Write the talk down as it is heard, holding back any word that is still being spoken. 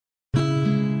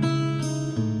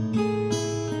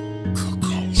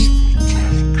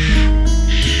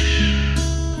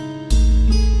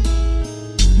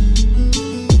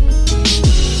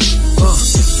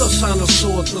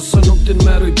zotin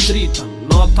me rujt dritën.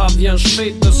 Nata vjen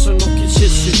shpejt nëse nuk i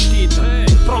qit sytitën.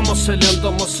 Pra mos e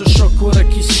lëndo mos e shok kur e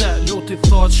kise. Loti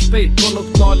thot shpejt po nuk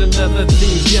nalin edhe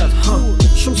 10 vjet.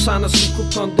 Shumë sene si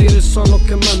kupton deri sa nuk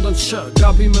e mendon që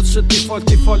gabimet që ti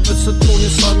fal veç se truni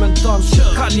sa mendon.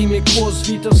 Kalimi kohës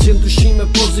vitën si ndryshime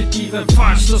pozitive.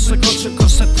 Faqë nëse kon që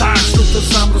kërse tash nuk të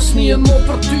zemrës njën mo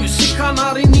për ty. Si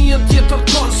Kanarinë tjetër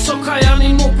kon so ka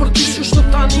janin mo për ty. Qështë të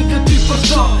tani këty për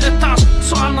ta. E tash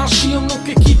so anashijëm nuk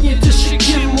e kit një të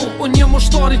shikim mu. Unë një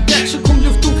moshtari tek që kum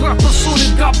luftu kra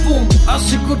personit gabum.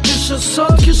 Asi kur tishe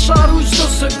sot kisha rruj qdo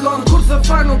se gën. Kur the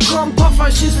faj nuk kom pa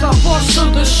fajshista por së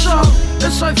dhe shok. E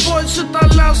saj foj që ta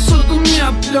lasë du mje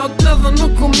plot. Edhe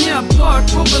nuk u mje pak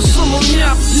po besu mu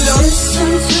mje plot.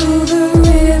 Listen to the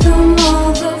rhythm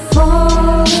of the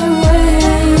falling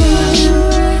rain.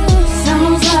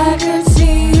 Sounds like a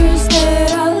tears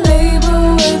that I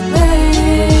label with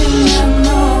pain. I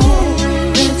know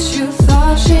that you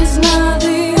thought she's not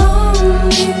the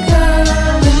only girl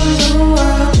in the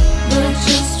world, but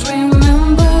just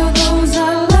remember those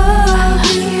I love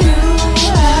you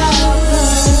out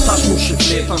loud. Tash mu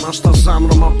shifletan ashta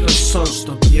zamrë ma plësën.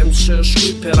 Shto t'jem që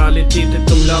shkuj për realitetit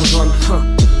të mlargon.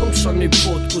 Më shon një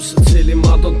bot ku se cili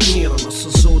ma don t'mirë. Nëse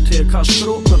zoti e ka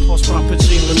shtru me t'pos prape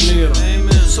gjimë në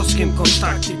njërë. Sot s'kim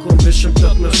kontakti kur vishëm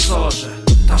plët mesazhe.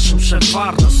 Tash më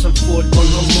shefar nëse m'fol po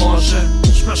në mazhe.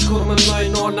 Shpesh kur me nëj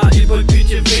nona i bëj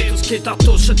pytje vetës. Ket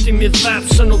ato që ti mi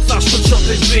dhep se nuk thash për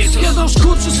qopë i vetës. S'keda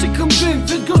shkur që si këmbim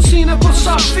vit gocine për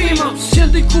sa fimëv. S'jel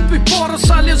di kupi pare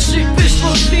sa legjik pish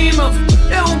për dimëv.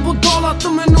 E unë budala të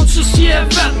menu që si e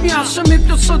vet mja. Që mi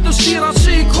plët së dëshira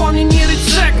që i ka një njeri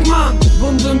cek man.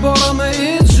 Bëndën bara me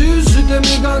i zyt e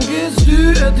mi gangis dy.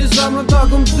 E ti zemrën ta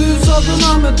këm dy sa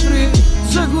dëna me t'pri.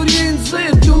 Se kur jenë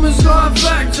zet, ju me zga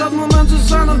efekt. Qatë moment që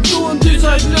senër duhen ty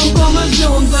qaj plën ka me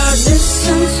ljon dek.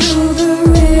 Listen to the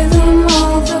rhythm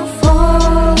of the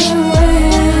falling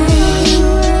rain.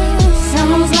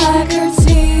 Sounds like her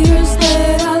tears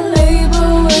that I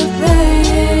label with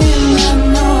pain. I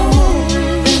know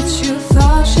that you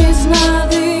thought she's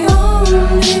not the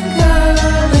only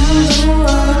girl in the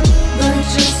world, but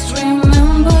just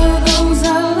remember those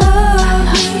I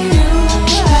love you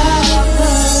out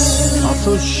loud. A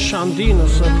thush shandino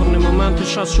se për një moment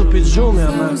isha qupi gjumja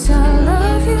me Those I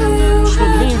love you Shto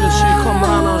t'linve që i kom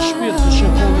rana në shpirë. Që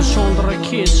në kondi shonë dhe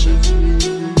rekeqe.